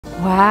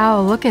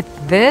Wow, look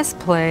at this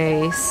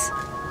place.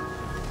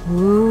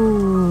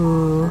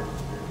 Ooh.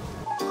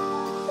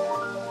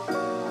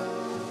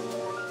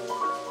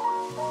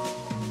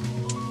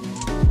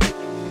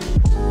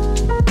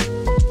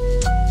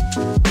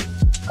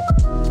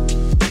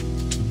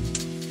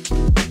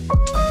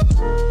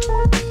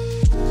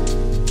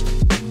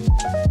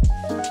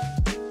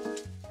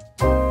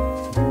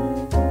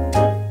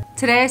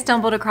 Today I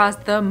stumbled across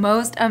the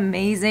most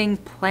amazing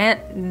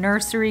plant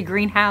nursery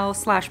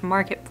greenhouse slash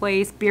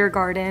marketplace beer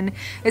garden.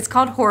 It's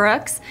called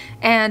Horrocks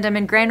and I'm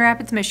in Grand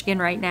Rapids, Michigan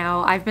right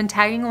now. I've been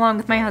tagging along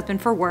with my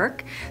husband for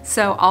work,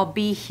 so I'll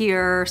be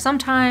here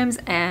sometimes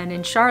and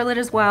in Charlotte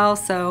as well,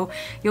 so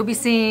you'll be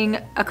seeing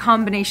a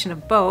combination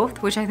of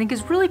both, which I think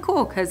is really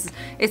cool because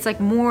it's like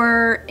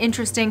more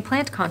interesting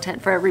plant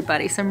content for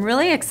everybody. So I'm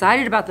really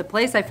excited about the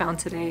place I found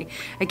today.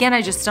 Again,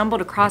 I just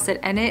stumbled across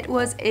it and it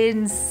was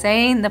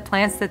insane, the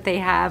plants that they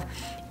have,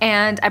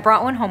 and I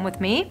brought one home with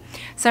me,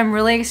 so I'm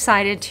really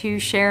excited to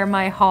share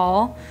my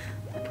haul.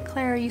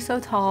 Claire, are you so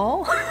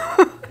tall?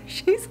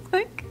 She's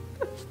like,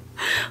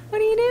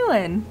 what are you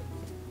doing?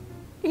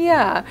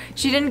 Yeah,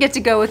 she didn't get to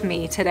go with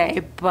me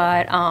today,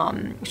 but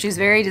she was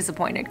very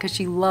disappointed because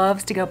she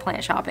loves to go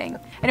plant shopping.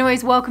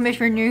 Anyways, welcome if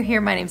you're new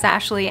here. My name's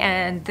Ashley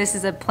and this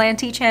is a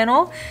planty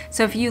channel.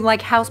 So if you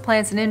like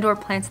houseplants and indoor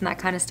plants and that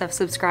kind of stuff,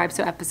 subscribe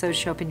so episodes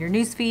show up in your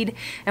newsfeed.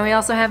 And we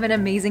also have an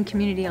amazing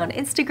community on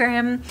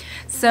Instagram.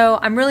 So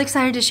I'm really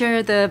excited to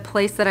share the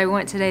place that I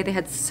went today. They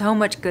had so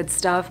much good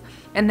stuff.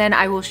 And then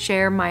I will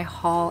share my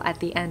haul at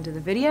the end of the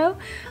video.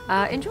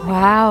 Enjoy.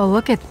 Wow,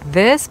 look at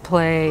this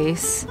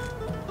place.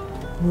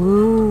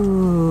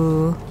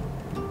 Ooh.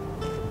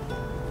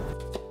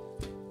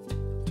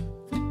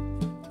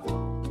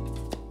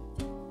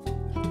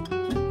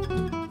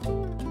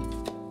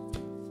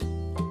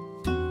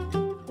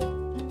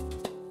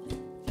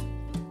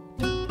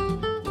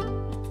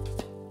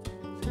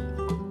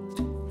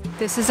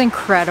 This is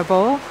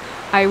incredible.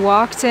 I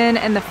walked in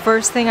and the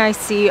first thing I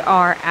see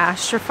are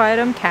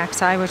Astrophytum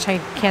cacti, which I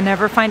can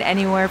never find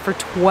anywhere, for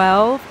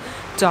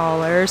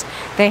 $12.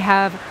 They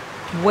have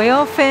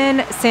whalefin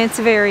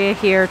sansevieria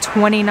here,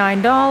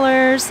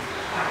 $29.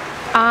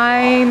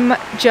 I'm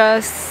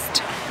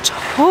just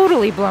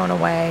totally blown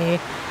away.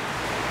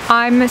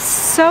 I'm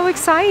so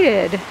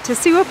excited to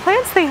see what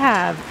plants they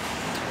have.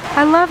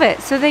 I love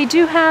it. So they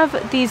do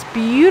have these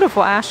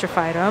beautiful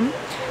Astrophytum.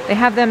 They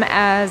have them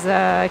as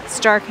a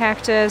star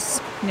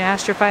cactus,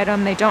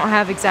 Astrophytum. They don't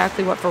have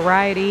exactly what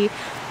variety.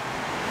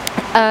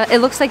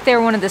 It looks like they're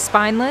one of the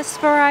spineless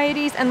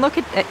varieties. And look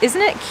at, isn't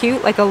it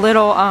cute? Like a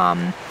little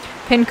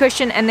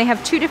pincushion, and they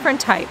have two different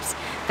types.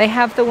 They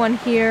have the one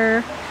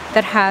here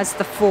that has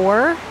the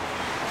 4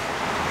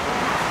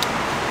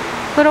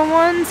 little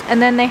ones,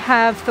 and then they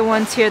have the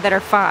ones here that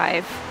are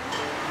 5.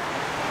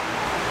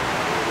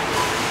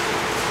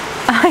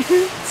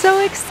 I'm so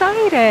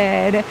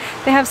excited.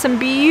 They have some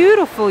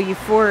beautiful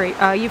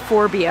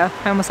euphorbia.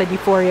 I almost said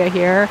euphoria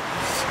here.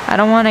 I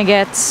don't want to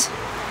get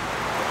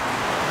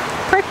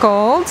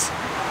prickled.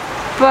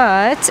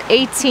 But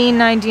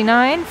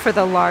 $18.99 for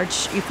the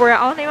large euphoria.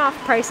 I'll name off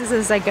prices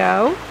as I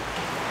go.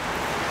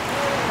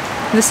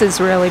 This is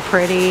really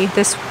pretty.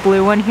 This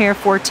blue one here,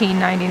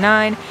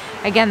 $14.99.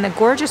 Again, the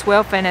gorgeous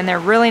whalefin, and they're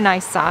really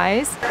nice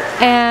size.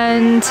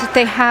 And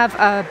they have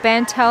a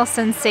Bantel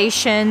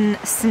Sensation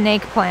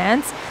snake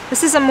plants.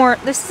 This is an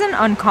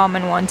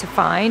uncommon one to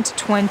find.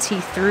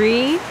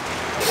 $23.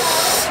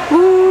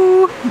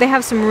 Ooh, they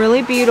have some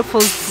really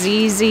beautiful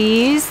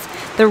ZZs.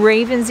 The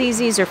Raven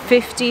ZZs are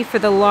 $50 for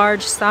the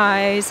large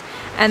size,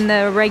 and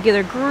the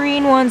regular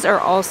green ones are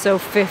also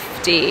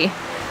 $50.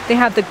 They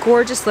have the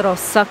gorgeous little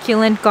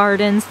succulent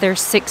gardens. They're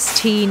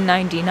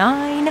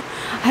 $16.99.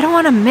 I don't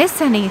want to miss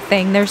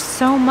anything. There's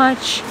so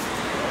much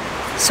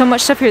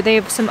stuff here. They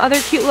have some other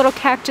cute little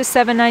cactus,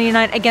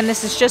 $7.99. Again,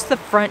 this is just the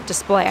front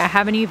display. I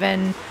haven't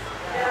even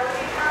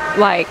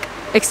like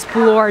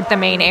explored the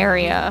main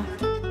area.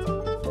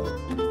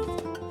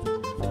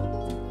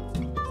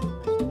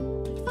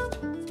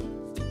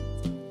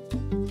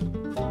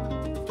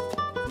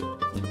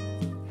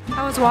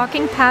 I was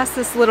walking past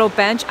this little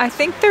bench. I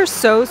think they're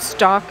so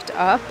stocked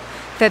up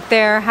that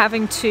they're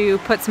having to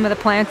put some of the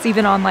plants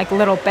even on like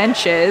little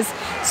benches.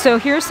 So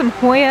here's some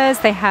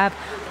Hoyas. They have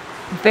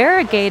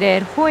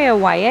variegated Hoya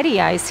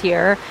Wyetii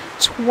here,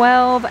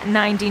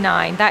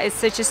 $12.99. That is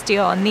such a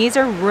steal, and these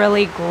are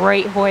really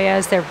great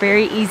Hoyas. They're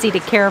very easy to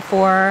care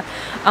for,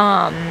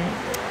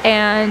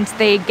 and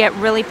they get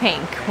really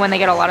pink when they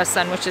get a lot of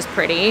sun, which is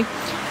pretty.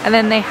 And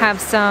then they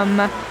have some,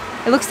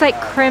 it looks like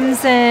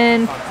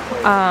Crimson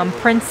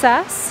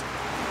Princess,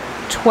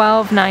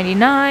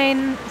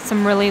 $12.99.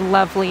 Some really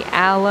lovely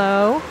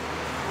aloe,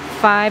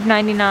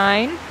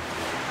 $5.99.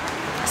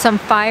 Some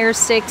fire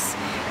sticks,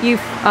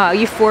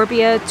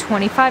 euphorbia,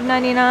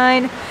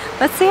 $25.99.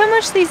 Let's see how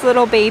much these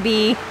little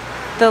baby,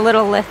 the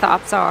little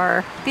lithops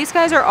are. These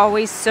guys are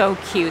always so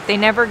cute. They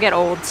never get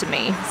old to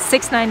me.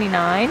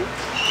 $6.99.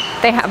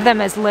 They have them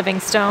as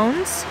living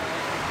stones.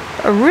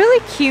 A really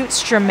cute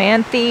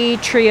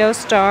Stramanthe Trio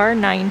Star,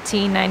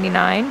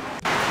 $19.99.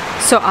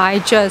 So I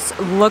just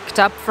looked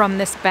up from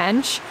this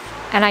bench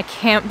and I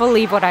can't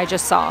believe what I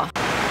just saw.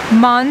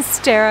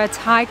 Monstera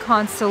Thai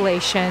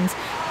constellations,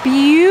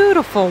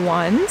 beautiful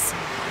ones,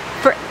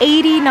 for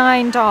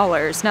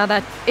 $89. Now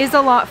that is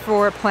a lot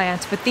for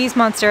plants, but these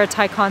Monstera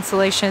Thai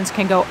constellations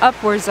can go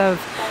upwards of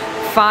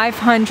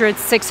 $500,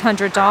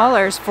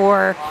 $600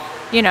 for,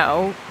 you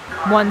know,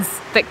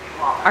 ones that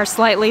are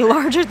slightly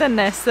larger than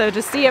this. So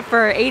to see it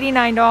for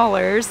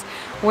 $89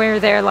 where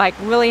they're like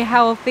really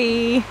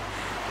healthy,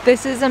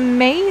 this is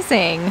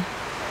amazing.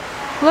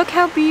 Look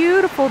how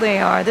beautiful they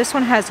are. This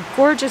one has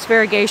gorgeous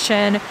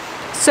variegation.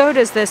 So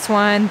does this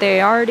one.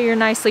 They already are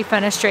nicely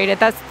fenestrated.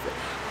 That's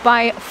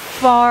by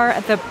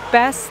far the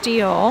best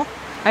deal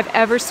I've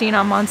ever seen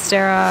on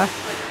Monstera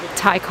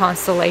Thai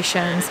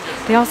constellations.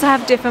 They also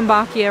have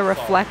Dieffenbachia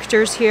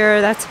reflectors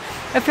here. That's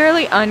a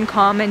fairly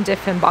uncommon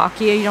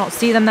Dieffenbachia. You don't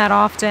see them that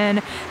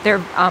often. They're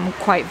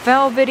quite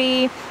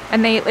velvety,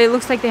 and it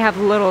looks like they have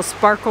little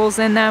sparkles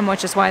in them,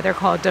 which is why they're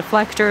called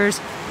deflectors.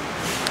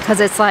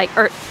 Because it's like,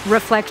 or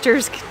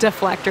reflectors,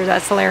 deflectors,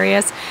 that's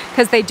hilarious,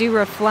 because they do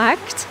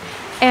reflect.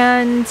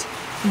 And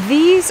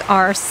these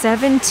are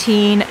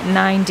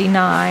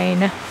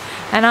 $17.99,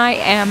 and I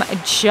am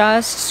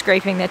just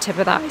scraping the tip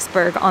of the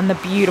iceberg on the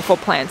beautiful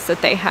plants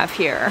that they have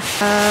here.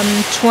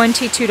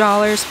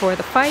 $22 for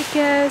the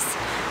ficus,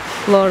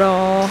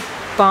 little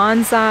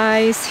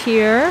bonsais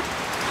here.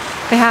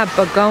 They have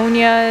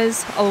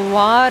begonias, a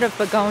lot of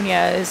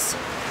begonias.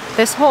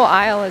 This whole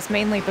aisle is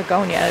mainly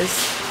begonias.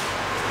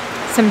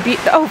 Some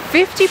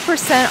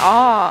 50%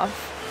 off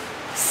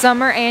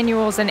summer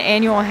annuals and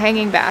annual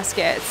hanging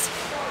baskets.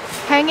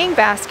 Hanging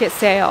basket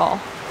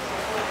sale.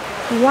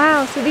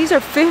 Wow, so these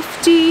are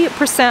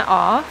 50%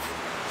 off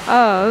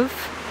of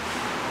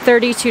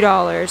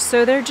 $32.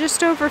 So they're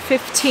just over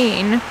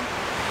 $15.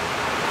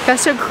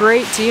 That's a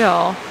great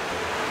deal.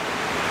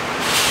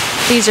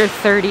 These are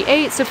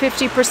 $38, so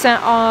 50%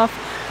 off.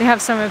 They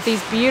have some of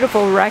these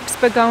beautiful Rex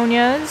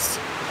begonias.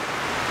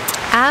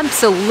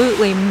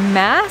 Absolutely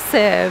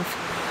massive.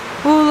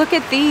 Oh, look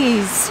at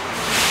these.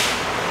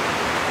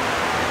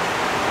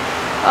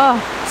 Oh,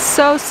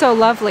 so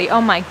lovely.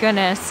 Oh my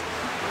goodness.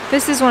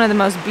 This is one of the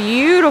most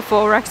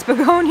beautiful Rex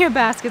begonia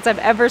baskets I've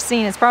ever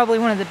seen. It's probably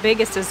one of the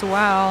biggest as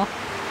well.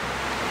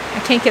 I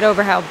can't get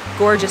over how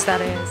gorgeous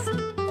that is.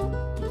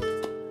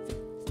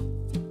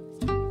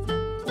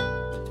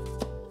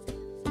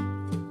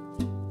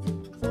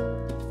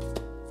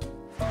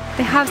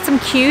 They have some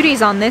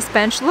cuties on this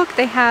bench. Look,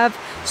 they have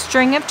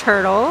string of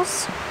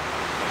turtles.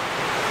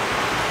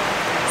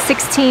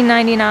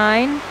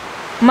 $16.99.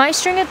 My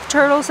string of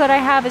turtles that I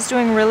have is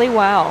doing really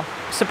well,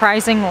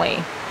 surprisingly.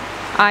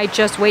 I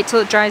just wait till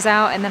it dries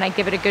out and then I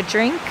give it a good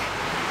drink.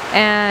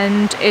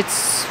 And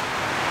it's,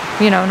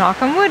 you know, knock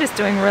on wood, it's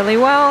doing really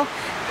well.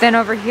 Then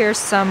over here,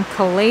 some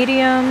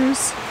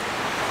caladiums.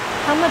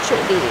 How much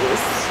are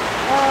these?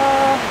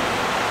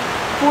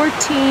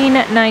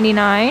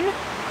 $14.99.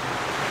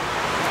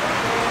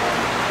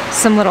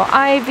 Some little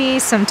ivy,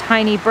 some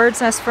tiny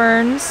bird's nest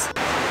ferns.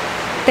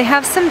 They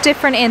have some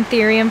different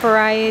anthurium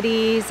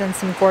varieties and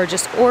some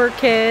gorgeous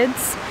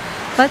orchids.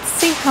 Let's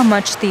see how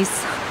much these,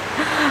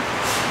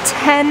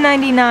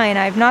 $10.99.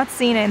 I've not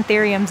seen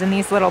anthuriums in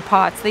these little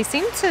pots. They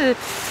seem to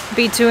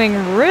be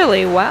doing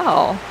really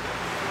well.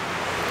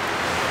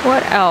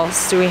 What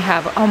else do we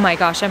have? Oh my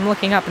gosh, I'm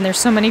looking up and there's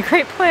so many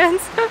great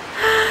plants.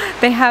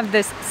 They have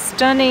this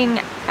stunning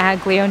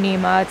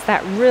Aglaonema. It's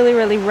that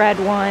really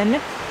red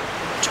one,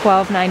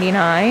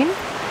 $12.99.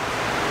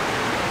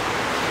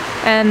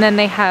 And then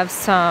they have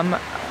some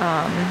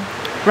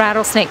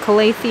rattlesnake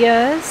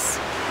calatheas.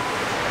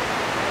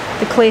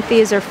 The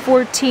calatheas are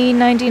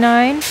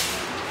 $14.99.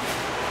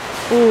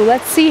 Ooh,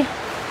 let's see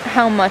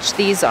how much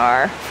these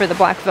are for the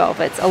black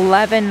velvets.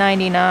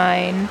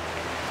 $11.99.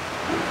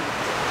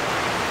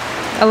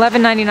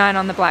 $11.99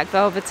 on the black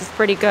velvets is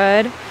pretty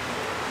good.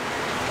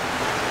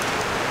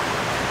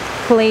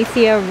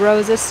 Calathea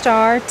Rosa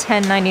Star,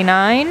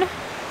 $10.99.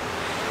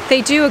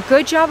 They do a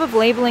good job of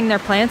labeling their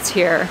plants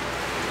here.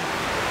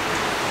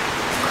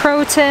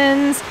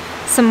 Crotons,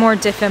 some more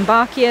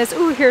Dieffenbachias.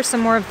 Ooh, here's some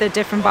more of the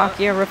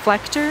Dieffenbachia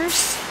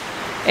reflectors.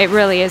 It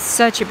really is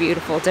such a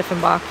beautiful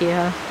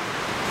Dieffenbachia.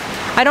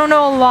 I don't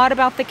know a lot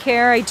about the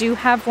care. I do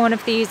have one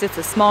of these. It's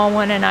a small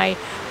one and I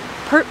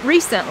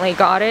recently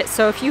got it.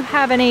 So if you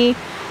have any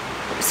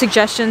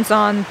suggestions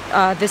on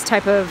this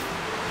type of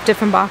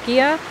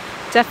Dieffenbachia,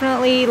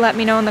 definitely let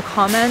me know in the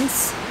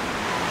comments.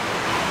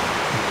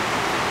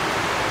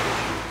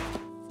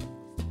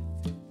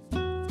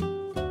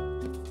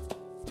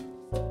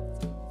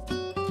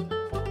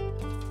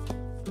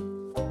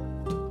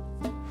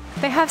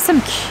 They have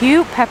some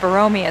cute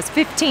peperomias,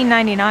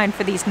 $15.99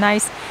 for these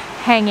nice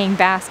hanging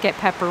basket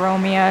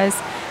peperomias.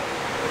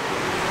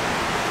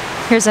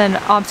 Here's an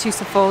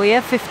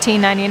obtusifolia,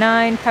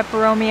 $15.99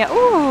 peperomia.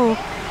 Ooh,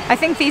 I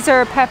think these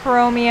are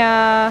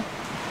peperomia,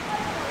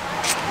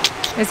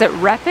 is it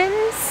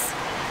repens?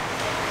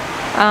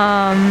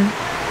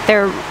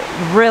 They're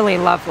really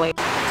lovely.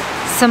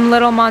 Some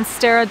little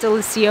Monstera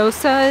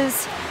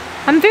deliciosas.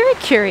 I'm very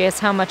curious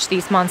how much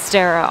these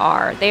Monstera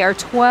are. They are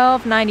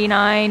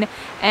 $12.99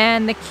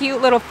 and the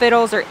cute little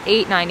fiddles are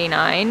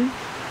 $8.99.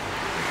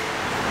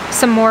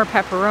 Some more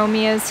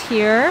peperomias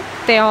here.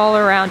 They all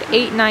around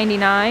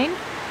 $8.99.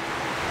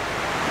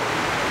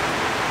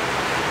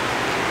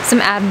 Some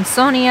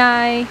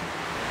Adansonii.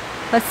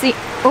 Let's see.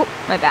 Oh,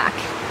 my back.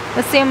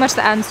 Let's see how much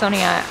the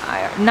Adansonii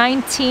are.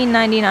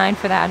 $19.99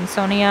 for the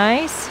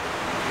Adansonii.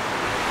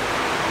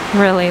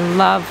 Really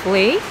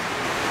lovely.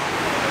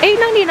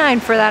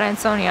 $8.99 for that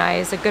Adansonii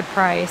is a good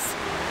price.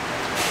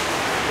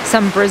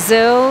 Some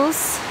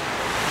Brazils.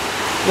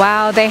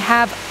 Wow, they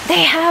have,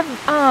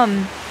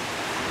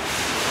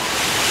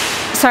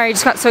 sorry, I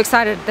just got so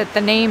excited that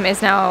the name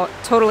is now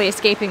totally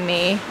escaping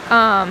me.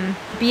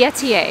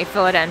 Bietier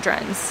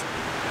philodendrons.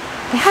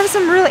 They have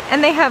some really,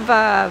 and they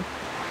have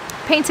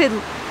painted,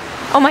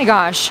 oh my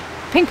gosh,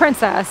 Pink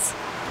Princess.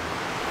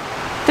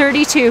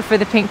 $32 for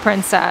the Pink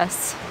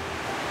Princess.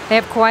 They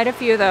have quite a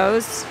few of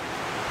those.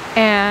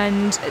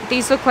 And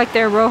these look like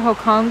they're Rojo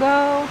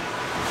Congo,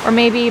 or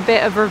maybe a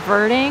bit of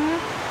reverting,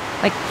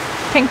 like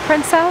Pink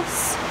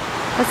Princess.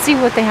 Let's see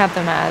what they have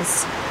them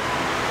as.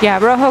 Yeah,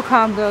 Rojo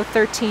Congo,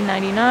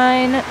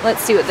 $13.99.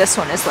 Let's see what this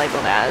one is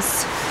labeled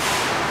as.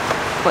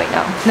 Wait,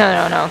 no,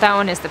 that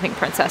one is the Pink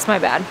Princess, my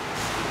bad.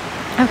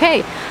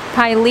 Okay,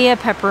 Pilea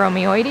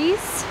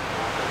peperomioides,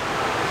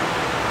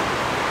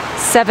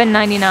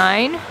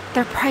 $7.99.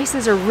 Their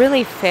prices are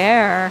really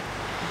fair.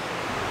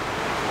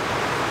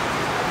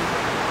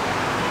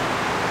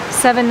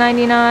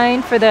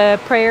 $7.99 for the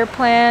prayer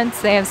plants.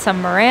 They have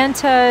some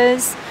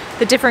Marantas.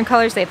 The different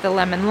colors, they have the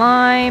lemon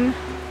lime.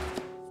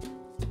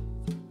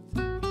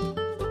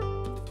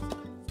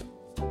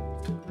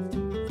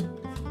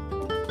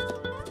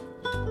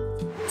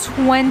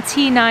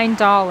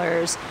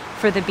 $29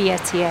 for the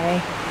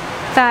Bietier.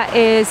 That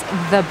is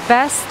the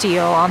best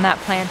deal on that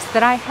plant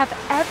that I have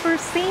ever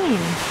seen.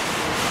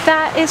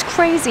 That is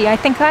crazy. I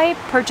think I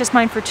purchased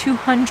mine for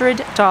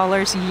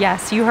 $200.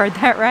 Yes, you heard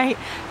that right.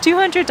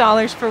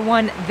 $200 for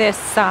one this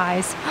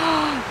size.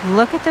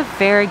 Look at the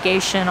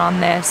variegation on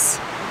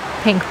this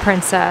Pink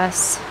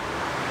Princess.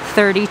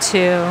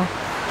 $32.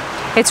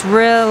 It's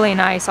really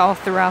nice all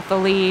throughout the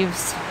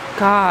leaves.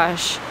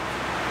 Gosh,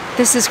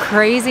 this is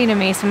crazy to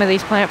me, some of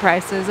these plant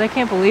prices. I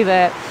can't believe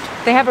it.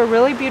 They have a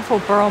really beautiful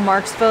Burl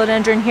Marks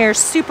philodendron here.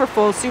 Super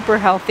full, super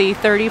healthy,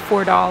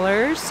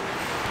 $34.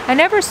 I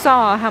never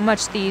saw how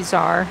much these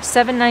are.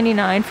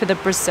 $7.99 for the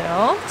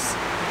Brazils.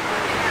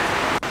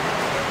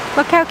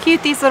 Look how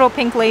cute these little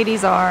pink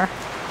ladies are.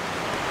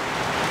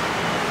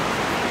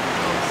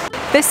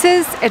 This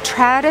is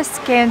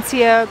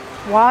Atradiscantia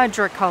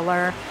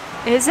quadricolor.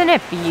 Isn't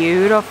it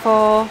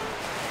beautiful?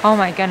 Oh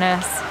my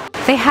goodness.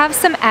 They have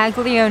some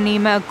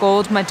Aglaonema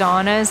gold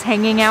Madonnas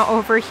hanging out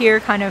over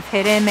here, kind of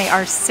hidden. They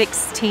are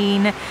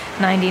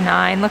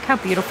 $16.99. Look how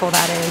beautiful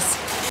that is.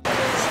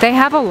 They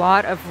have a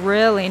lot of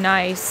really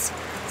nice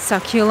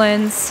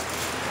succulents.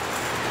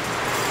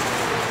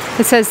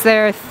 It says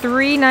they're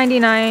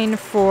 $3.99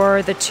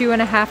 for the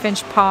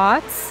 2.5-inch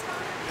pots.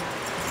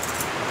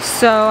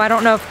 So I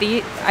don't know if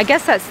I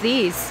guess that's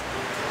these.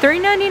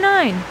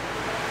 $3.99.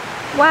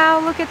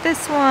 Wow, look at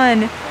this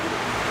one.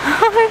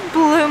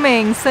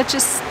 Blooming, such a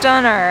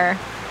stunner.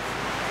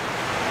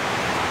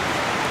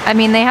 I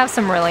mean, they have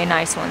some really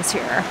nice ones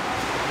here.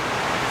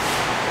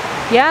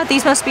 Yeah,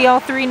 these must be all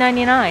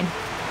 $3.99.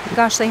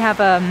 Gosh, they have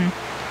a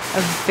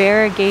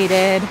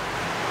variegated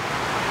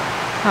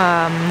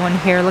one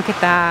here. Look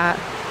at that.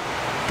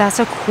 That's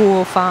a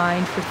cool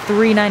find for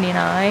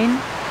 $3.99.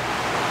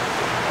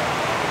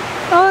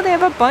 Oh, they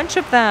have a bunch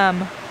of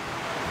them.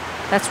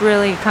 That's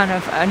really kind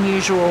of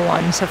unusual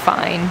one to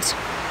find.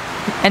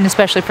 And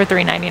especially for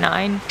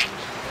 $3.99.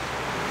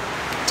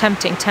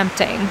 Tempting,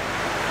 tempting.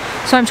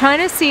 So I'm trying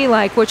to see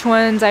like which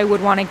ones I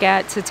would want to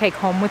get to take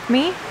home with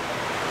me.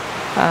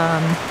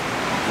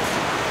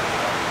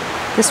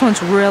 This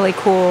one's really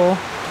cool.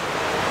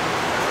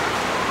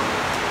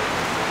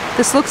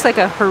 This looks like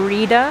a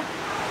Harida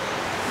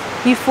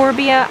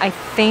euphorbia. I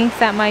think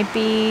that might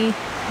be,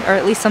 or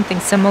at least something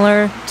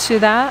similar to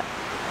that,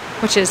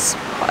 which is,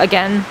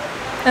 again,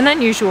 an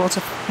unusual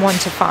one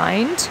to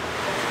find.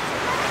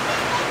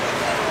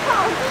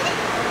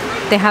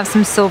 They have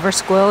some silver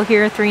squill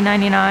here,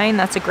 $3.99.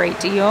 That's a great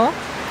deal.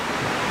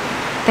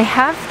 They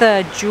have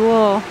the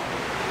jewel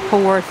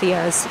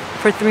Haworthias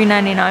for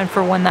 $3.99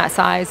 for one that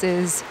size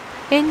is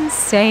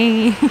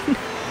insane.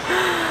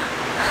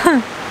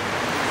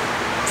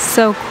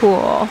 So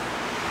cool.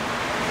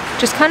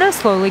 Just kind of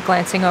slowly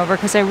glancing over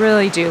because I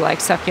really do like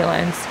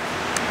succulents.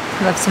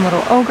 I love some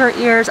little ogre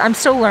ears. I'm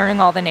still learning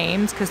all the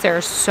names because there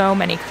are so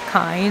many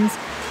kinds.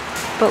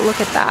 But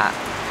look at that.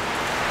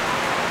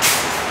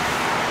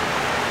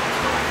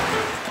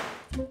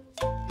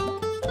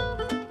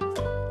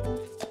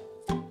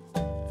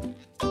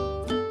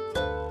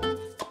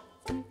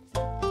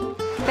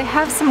 They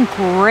have some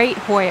great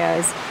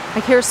Hoyas.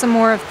 Like here's some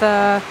more of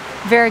the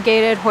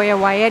variegated Hoya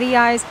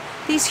Wyetii.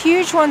 These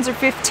huge ones are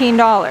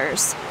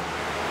 $15.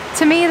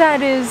 To me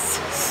that is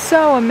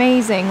so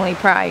amazingly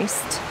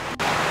priced.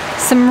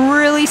 Some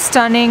really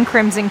stunning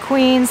Crimson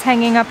Queens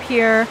hanging up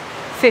here,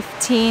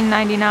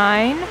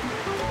 $15.99.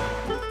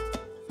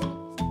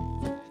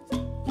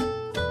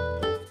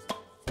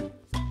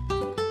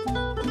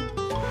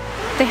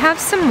 They have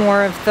some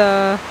more of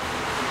the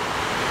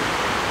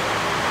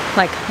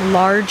like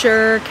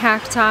larger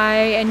cacti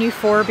and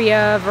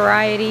euphorbia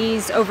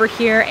varieties over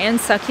here, and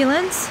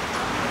succulents.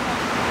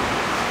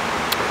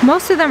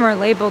 Most of them are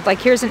labeled. Like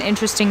here's an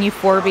interesting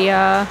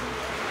euphorbia.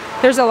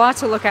 There's a lot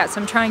to look at, so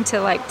I'm trying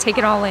to like take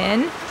it all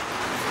in.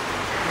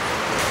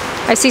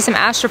 I see some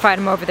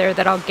astrophytum over there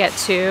that I'll get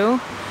to.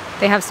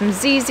 They have some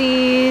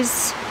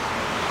ZZs,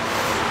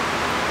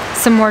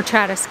 some more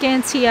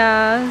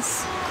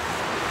Tradescantias.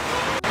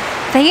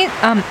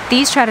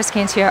 These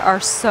Tradescantia are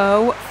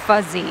so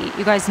fuzzy.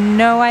 You guys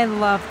know I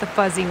love the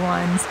fuzzy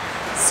ones.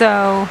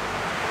 So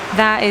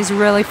that is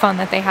really fun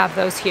that they have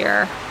those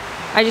here.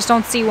 I just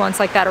don't see ones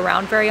like that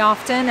around very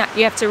often.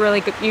 You have to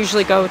really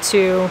usually go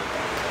to,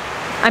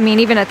 I mean,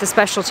 even at the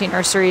specialty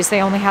nurseries, they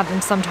only have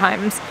them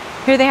sometimes.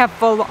 Here they have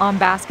full-on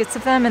baskets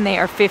of them, and they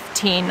are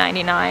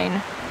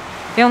 $15.99.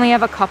 They only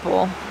have a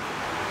couple.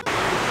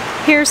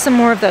 Here's some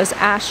more of those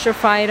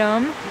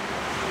astrophytum.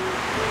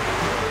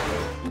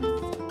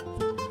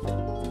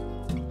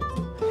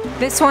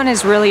 This one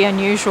is really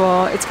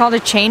unusual. It's called a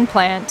chain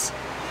plant.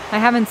 I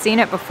haven't seen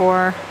it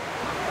before.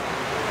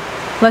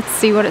 Let's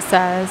see what it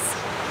says.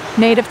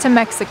 Native to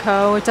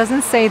Mexico. It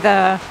doesn't say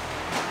the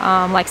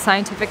like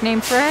scientific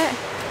name for it.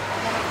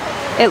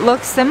 It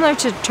looks similar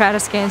to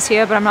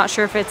Tradescantia, but I'm not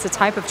sure if it's a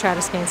type of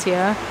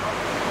Tradescantia.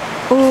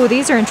 Ooh,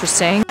 these are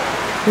interesting.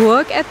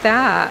 Look at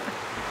that.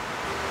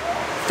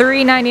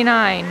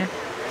 $3.99.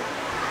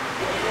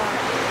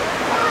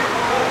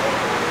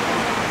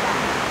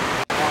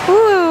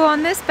 Ooh,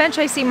 on this bench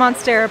I see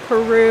Monstera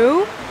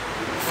Peru,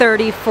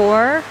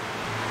 $34.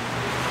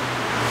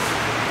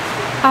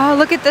 Oh,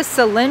 look at the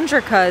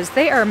cylindricas.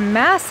 They are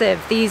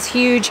massive, these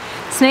huge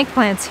snake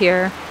plants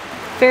here.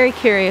 Very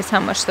curious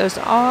how much those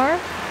are.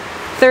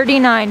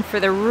 $39 for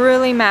the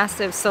really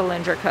massive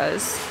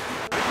cylindricas.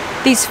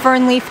 These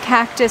fern leaf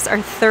cactus are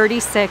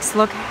 $36.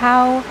 Look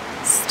how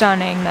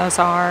stunning those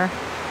are.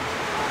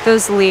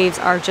 Those leaves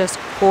are just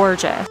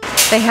gorgeous.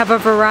 They have a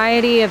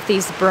variety of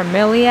these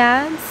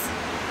bromeliads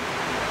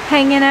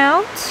hanging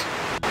out.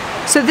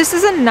 So this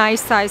is a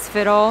nice size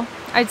fiddle.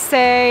 I'd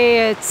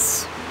say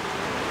it's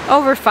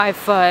over 5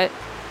 foot.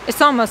 It's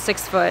almost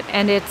 6 foot,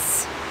 and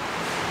it's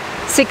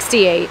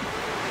 $68.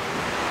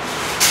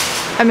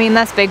 I mean,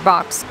 that's big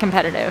box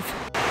competitive.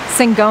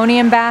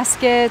 Syngonium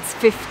baskets,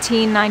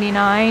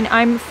 $15.99.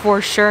 I'm for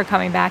sure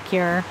coming back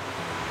here.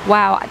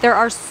 Wow, there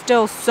are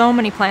still so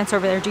many plants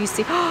over there. Do you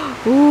see?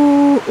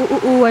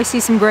 Ooh, I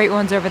see some great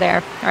ones over there.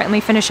 All right, let me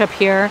finish up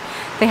here.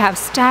 They have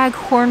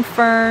staghorn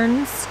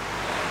ferns.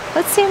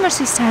 Let's see how much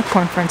these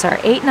staghorn ferns are.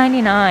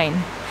 $8.99.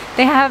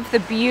 They have the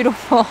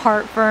beautiful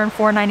heart fern,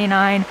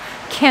 $4.99.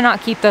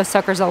 Cannot keep those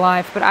suckers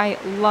alive, but I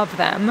love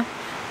them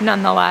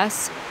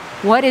nonetheless.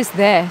 What is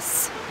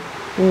this?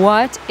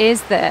 What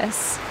is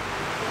this?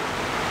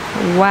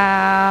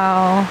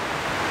 Wow.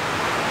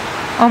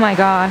 Oh my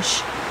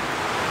gosh.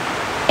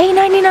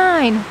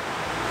 $8.99.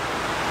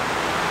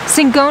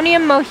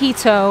 Syngonium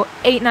Mojito,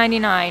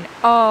 $8.99.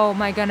 Oh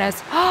my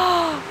goodness.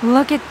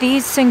 Look at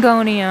these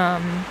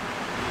Syngonium.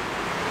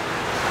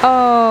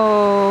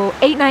 Oh,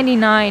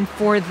 $8.99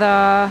 for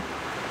the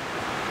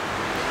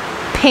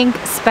pink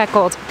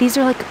speckled. These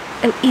are like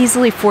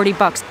easily 40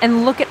 bucks.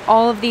 And look at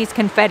all of these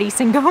confetti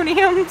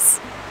Syngoniums.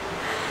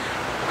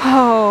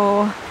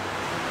 Oh,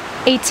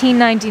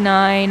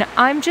 $18.99.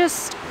 I'm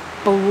just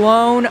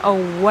blown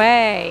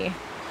away.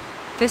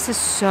 This is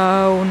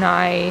so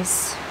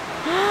nice.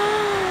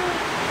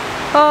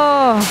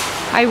 Oh,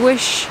 I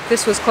wish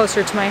this was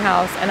closer to my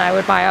house and I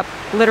would buy up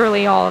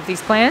literally all of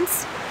these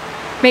plants.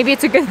 Maybe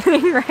it's a good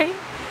thing, right?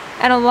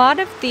 And a lot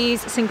of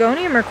these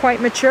Syngonium are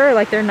quite mature,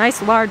 like they're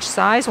nice large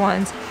size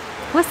ones.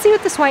 Let's see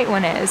what this white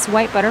one is.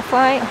 White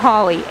butterfly,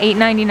 holly,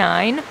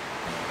 $8.99.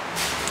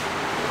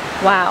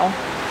 Wow.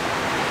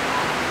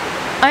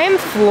 I am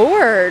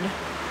floored.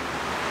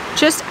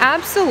 Just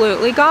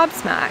absolutely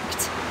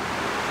gobsmacked.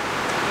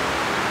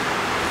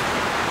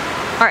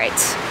 All right.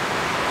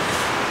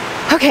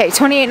 Okay,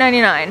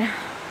 $28.99.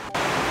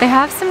 They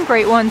have some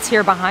great ones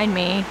here behind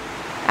me.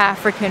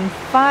 African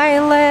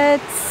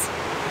violets.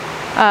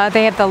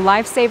 They have the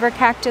lifesaver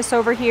cactus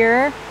over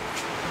here.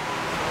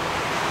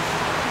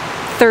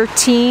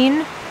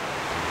 $13.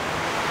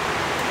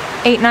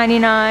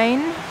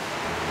 $8.99.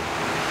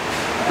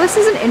 This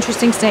is an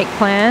interesting snake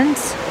plant.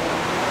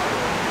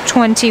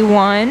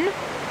 $21.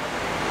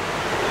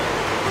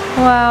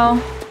 Wow.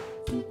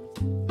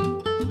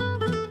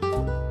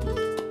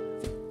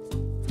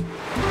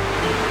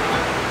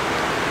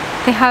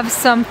 They have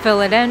some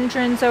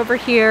philodendrons over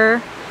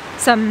here,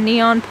 some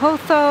neon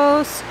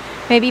pothos,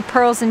 maybe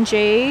pearls and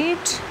jade.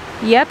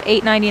 Yep,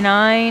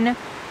 $8.99.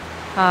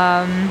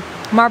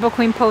 Marble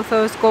queen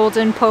pothos,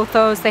 golden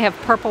pothos. They have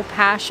purple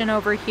passion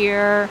over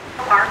here.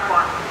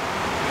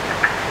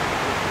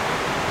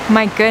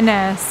 My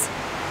goodness.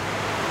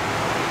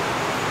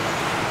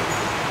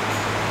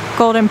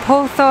 Golden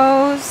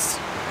pothos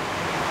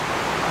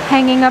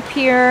hanging up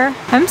here.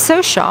 I'm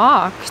so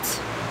shocked.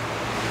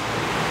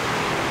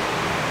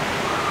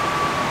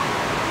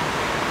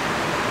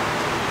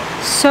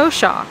 So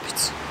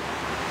shocked.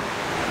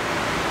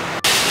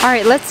 All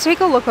right, let's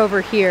take a look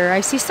over here.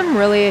 I see some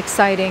really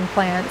exciting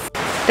plants.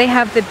 They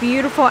have the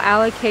beautiful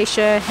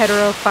Alocasia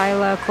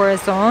heterophylla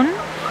corazon,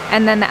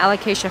 and then the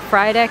Alocasia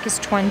frydek is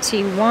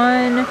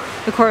 $21.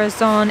 The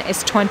corazon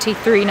is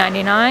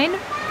 $23.99.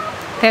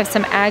 They have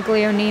some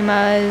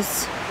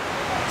aglionemas.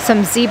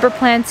 Some zebra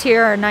plants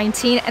here are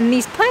 $19, and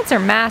these plants are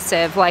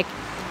massive. Like,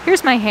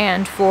 here's my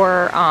hand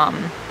for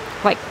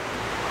like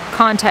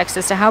context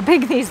as to how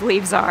big these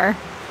leaves are.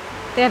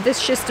 They have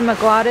this Schistoma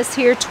glottis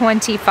here,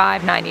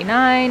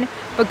 $25.99.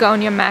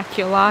 Begonia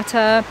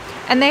maculata.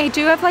 And they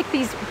do have like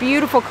these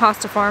beautiful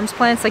Costa Farms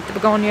plants, like the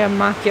Begonia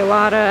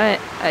maculata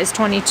is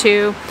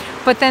 $22.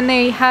 But then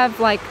they have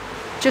like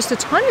just a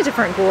ton of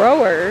different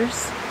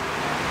growers,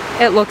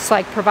 it looks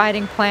like,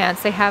 providing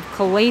plants. They have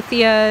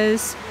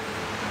calatheas.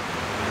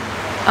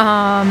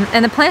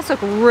 And the plants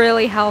look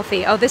really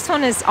healthy. Oh, this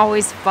one is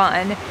always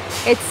fun.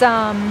 It's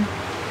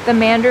the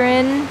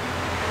Mandarin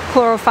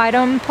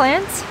chlorophytum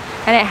plant.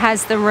 And it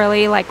has the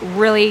really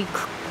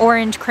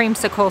orange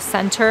creamsicle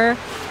center.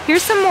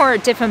 Here's some more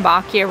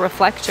Dieffenbachia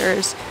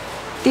reflectors.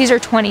 These are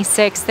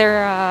 26.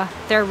 They're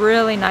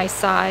really nice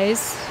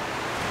size.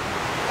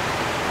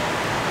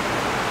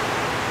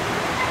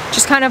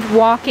 Just kind of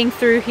walking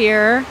through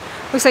here.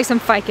 Looks like some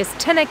Ficus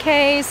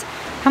tenaces.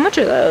 How much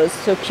are those?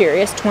 So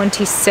curious.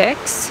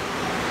 26.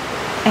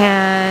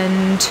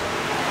 And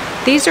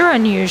these are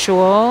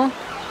unusual.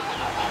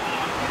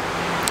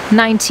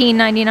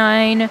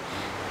 $19.99.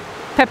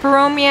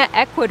 Peperomia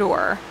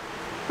Ecuador.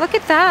 Look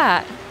at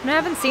that. I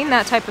haven't seen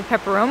that type of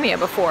peperomia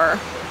before.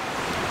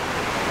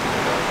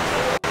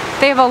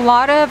 They have a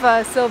lot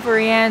of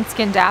Silverian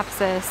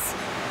Scindapsus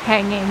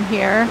hanging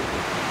here.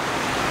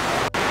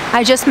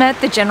 I just met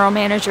the general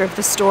manager of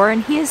the store,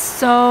 and he is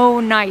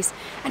so nice.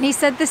 And he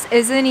said this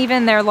isn't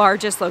even their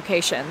largest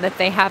location, that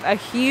they have a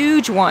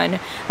huge one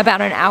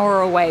about an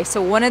hour away.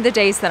 So one of the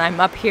days that I'm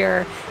up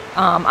here,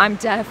 I'm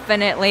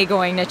definitely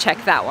going to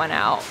check that one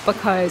out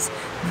because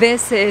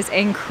this is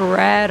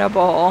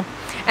incredible.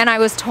 And I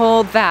was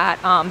told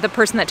that the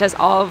person that does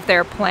all of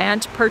their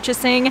plant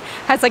purchasing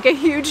has like a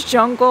huge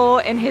jungle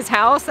in his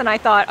house, and I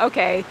thought,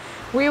 okay,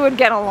 we would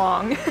get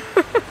along.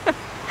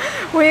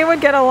 We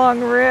would get along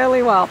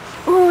really well.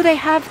 Ooh, they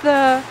have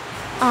the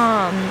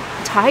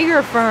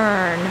tiger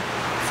fern,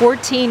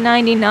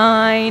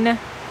 $14.99.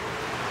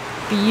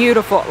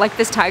 Beautiful. Like,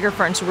 this tiger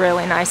fern's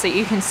really nice. So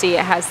you can see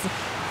it has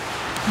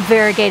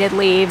variegated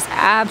leaves,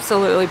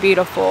 absolutely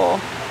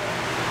beautiful.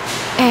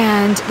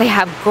 And they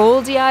have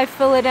Goldii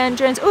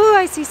philodendrons. Oh,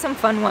 I see some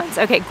fun ones.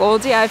 Okay,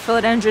 Goldii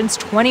philodendrons,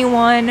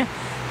 21.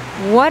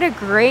 What a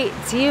great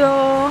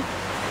deal.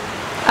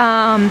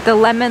 The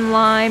lemon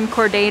lime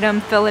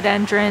cordatum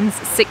philodendrons,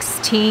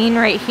 16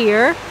 right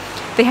here.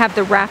 They have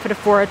the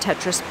Rhaphidophora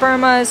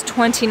tetraspermas,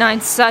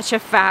 29. Such a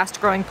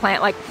fast growing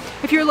plant. Like,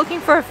 if you're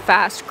looking for a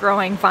fast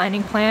growing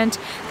vining plant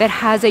that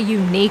has a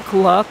unique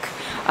look,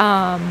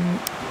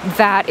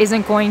 that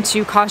isn't going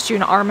to cost you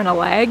an arm and a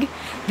leg,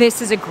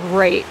 this is a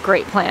great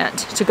plant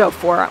to go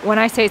for. When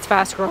I say it's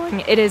fast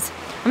growing, it is.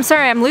 I'm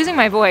sorry, I'm losing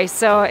my voice,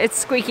 so it's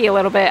squeaky a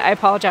little bit. I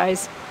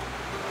apologize.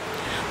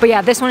 But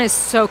yeah, this one is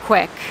so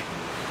quick.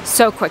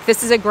 So quick.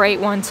 This is a great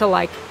one to,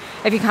 like,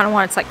 if you kind of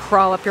want it to like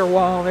crawl up your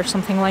wall or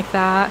something like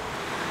that.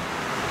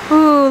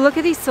 Ooh, look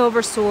at these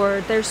silver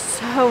sword. They're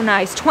so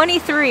nice.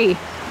 23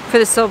 for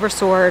the silver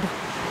sword.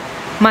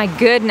 My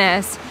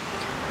goodness.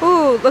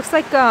 Ooh, looks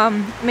like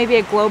maybe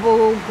a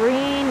global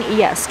green.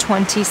 Yes,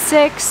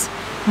 26.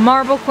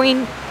 Marble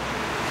Queen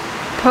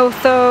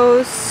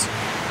pothos.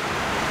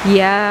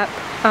 Yep.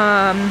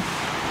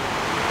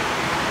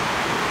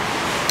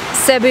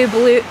 Cebu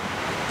blue.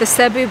 The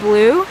Cebu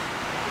blue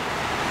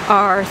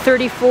are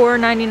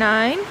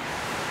 $34.99.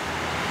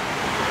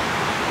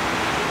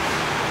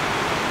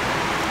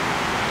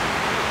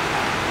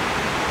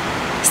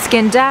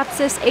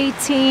 Scindapsus,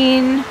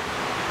 18.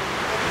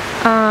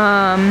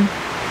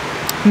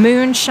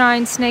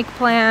 Moonshine snake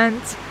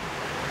plant.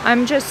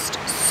 I'm just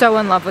so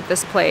in love with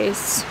this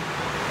place.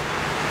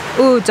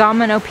 Ooh,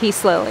 domino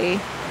peace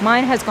lily.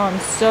 Mine has gone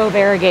so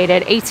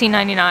variegated.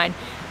 $18.99.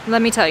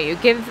 Let me tell you,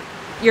 give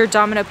your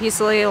domino peace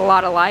lily a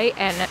lot of light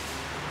and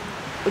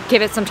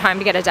give it some time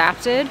to get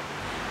adapted,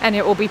 and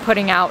it will be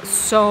putting out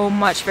so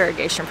much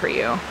variegation for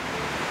you.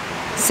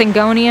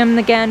 Syngonium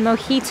again,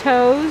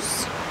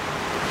 mojitos.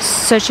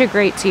 Such a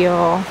great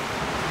deal.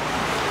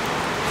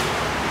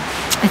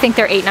 I think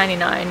they're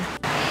 $8.99.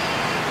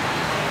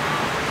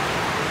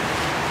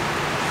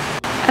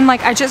 And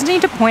like, I just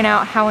need to point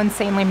out how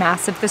insanely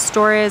massive this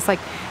store is. Like,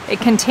 it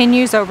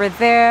continues over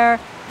there.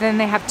 Then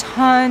they have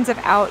tons of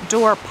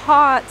outdoor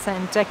pots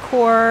and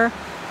decor.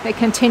 It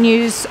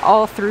continues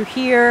all through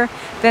here.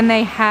 Then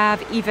they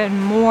have even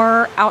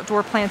more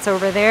outdoor plants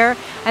over there.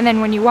 And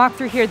then when you walk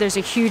through here, there's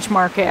a huge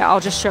market. I'll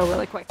just show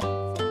really quick.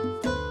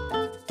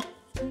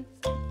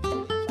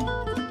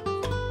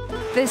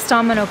 This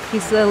Domino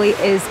Peace Lily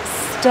is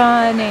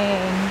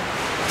stunning.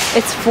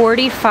 It's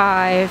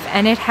 45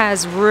 and it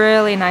has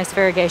really nice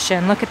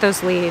variegation. Look at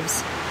those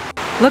leaves.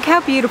 Look how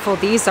beautiful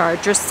these are.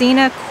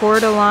 Dracaena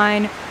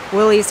Cordyline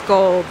Willie's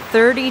Gold,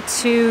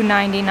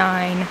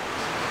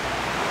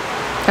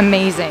 $32.99.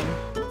 Amazing.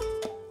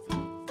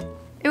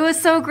 It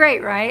was so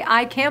great, right?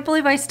 I can't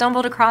believe I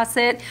stumbled across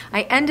it.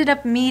 I ended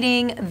up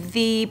meeting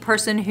the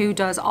person who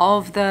does all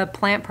of the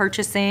plant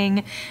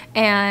purchasing,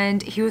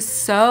 and he was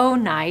so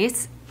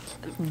nice.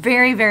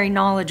 Very, very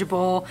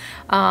knowledgeable.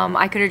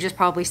 I could have just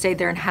probably stayed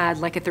there and had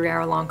like a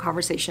 3-hour long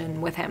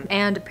conversation with him.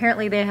 And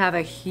apparently they have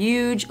a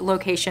huge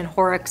location,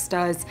 Horrocks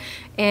does,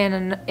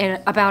 in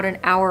about an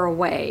hour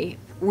away,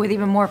 with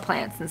even more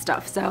plants and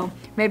stuff. So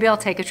maybe I'll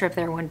take a trip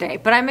there one day.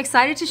 But I'm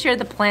excited to share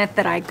the plant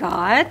that I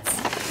got.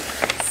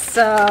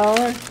 So,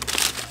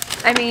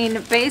 I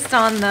mean, based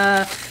on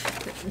the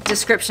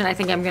description, I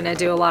think I'm gonna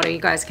do a lot of you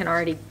guys can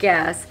already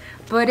guess,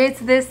 but it's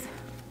this,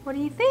 what do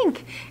you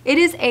think? It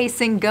is a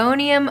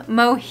Syngonium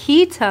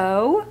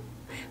Mojito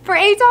for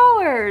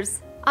 $8.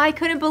 I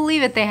couldn't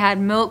believe it. They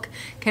had milk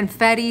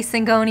confetti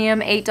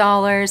Syngonium,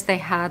 $8. They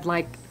had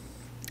like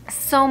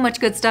so much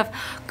good stuff.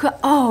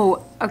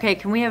 Oh, okay,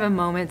 can we have a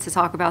moment to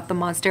talk about the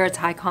Monstera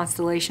High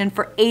Constellation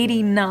for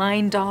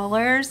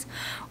 $89?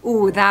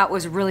 Ooh, that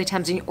was really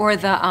tempting. Or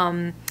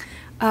the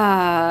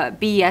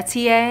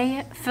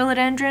Bietier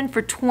Philodendron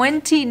for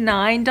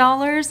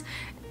 $29.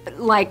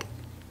 Like,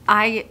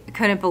 I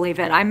couldn't believe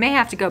it. I may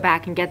have to go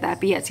back and get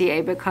that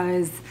Bietier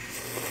because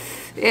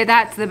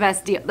that's the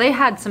best deal. They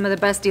had some of the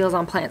best deals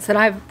on plants that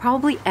I've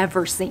probably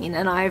ever seen,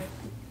 and I've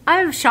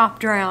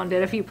shopped around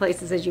at a few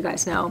places, as you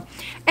guys know.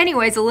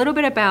 Anyways, a little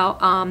bit about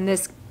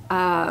this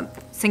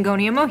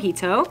Syngonium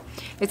Mojito.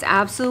 It's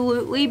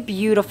absolutely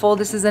beautiful.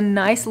 This is a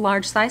nice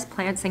large size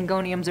plant.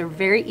 Syngoniums are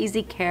very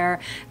easy care.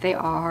 They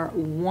are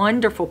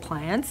wonderful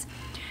plants.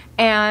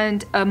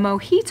 And a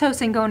Mojito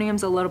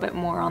Syngonium's a little bit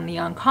more on the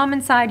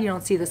uncommon side. You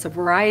don't see this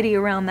variety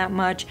around that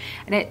much.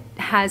 And it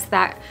has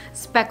that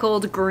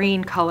speckled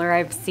green color.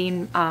 I've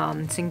seen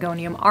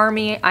Syngonium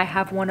Army. I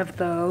have one of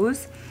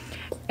those.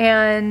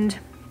 And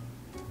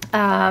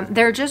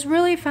they're just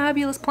really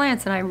fabulous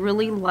plants, and I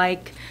really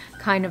like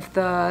kind of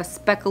the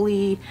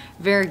speckly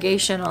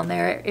variegation on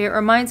there. It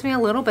reminds me a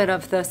little bit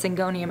of the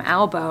Syngonium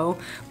albo,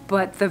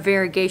 but the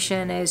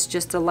variegation is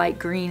just a light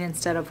green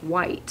instead of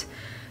white.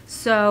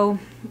 So,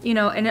 you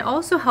know, and it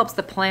also helps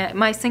the plant.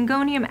 My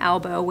Syngonium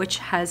albo, which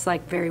has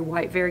like very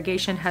white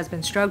variegation, has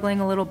been struggling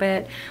a little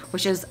bit,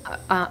 which is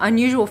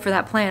unusual for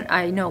that plant.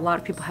 I know a lot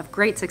of people have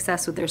great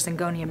success with their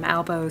Syngonium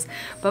albos,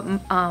 but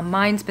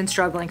mine's been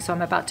struggling, so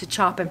I'm about to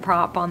chop and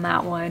prop on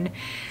that one.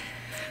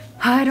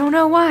 I don't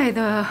know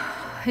why.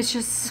 It's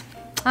just,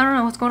 I don't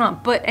know what's going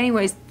on. But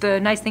anyways, the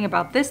nice thing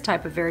about this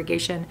type of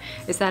variegation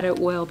is that it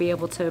will be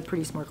able to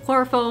produce more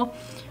chlorophyll,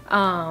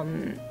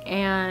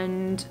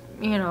 and,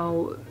 you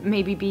know,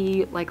 maybe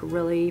be like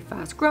really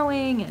fast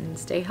growing and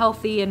stay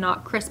healthy and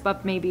not crisp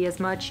up maybe as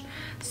much.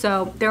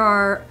 So there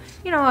are,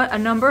 you know, a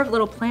number of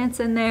little plants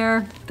in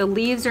there. The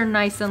leaves are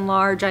nice and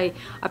large. I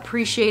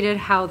appreciated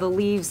how the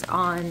leaves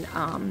on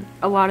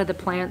a lot of the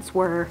plants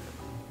were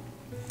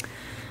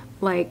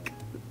like,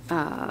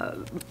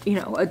 you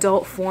know,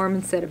 adult form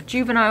instead of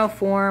juvenile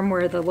form,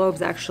 where the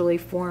lobes actually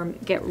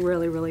get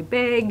really, really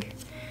big.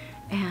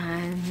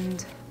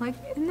 And like,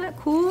 isn't that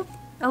cool?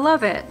 I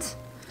love it.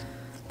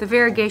 The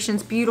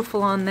variegation's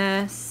beautiful on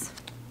this.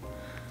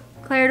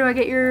 Claire, do I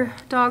get your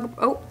dog?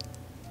 Oh,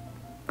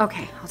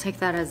 okay, I'll take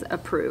that as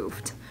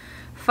approved.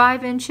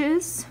 5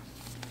 inches,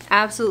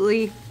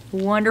 absolutely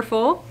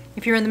wonderful.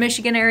 If you're in the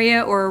Michigan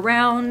area or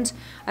around,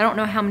 I don't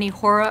know how many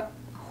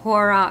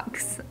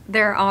Horrocks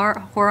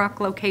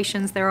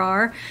locations there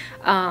are,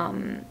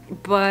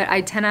 but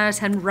I 10 out of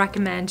 10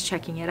 recommend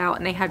checking it out.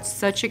 And they had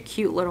such a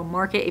cute little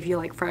market if you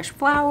like fresh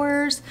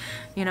flowers.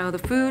 You know, the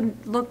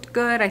food looked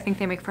good. I think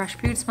they make fresh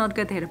food, smelled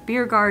good. They had a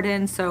beer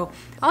garden, so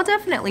I'll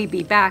definitely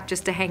be back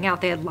just to hang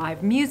out. They had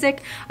live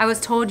music. I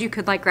was told you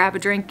could like grab a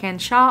drink and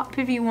shop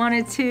if you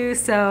wanted to,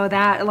 so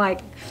that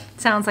like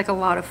sounds like a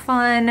lot of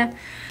fun.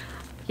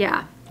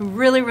 Yeah.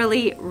 Really,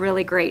 really,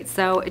 really great.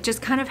 So it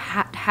just kind of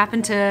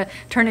happened to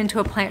turn into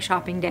a plant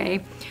shopping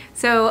day.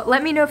 So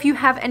let me know if you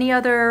have any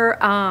other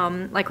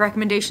like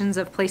recommendations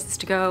of places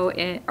to go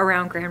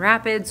around Grand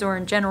Rapids or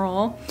in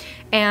general.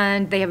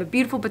 And they have a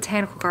beautiful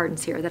botanical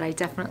gardens here that I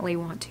definitely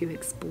want to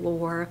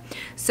explore.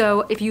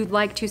 So if you'd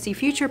like to see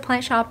future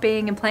plant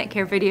shopping and plant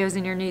care videos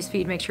in your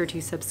newsfeed, make sure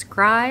to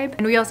subscribe.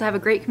 And we also have a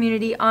great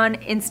community on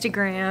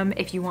Instagram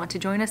if you want to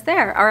join us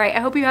there. All right,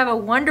 I hope you have a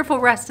wonderful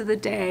rest of the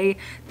day.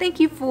 Thank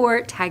you for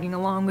tagging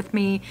along with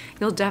me.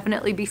 You'll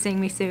definitely be seeing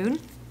me soon.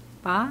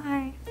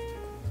 Bye.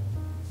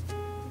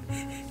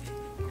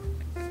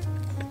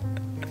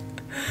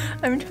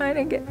 I'm trying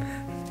to get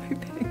my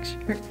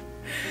picture.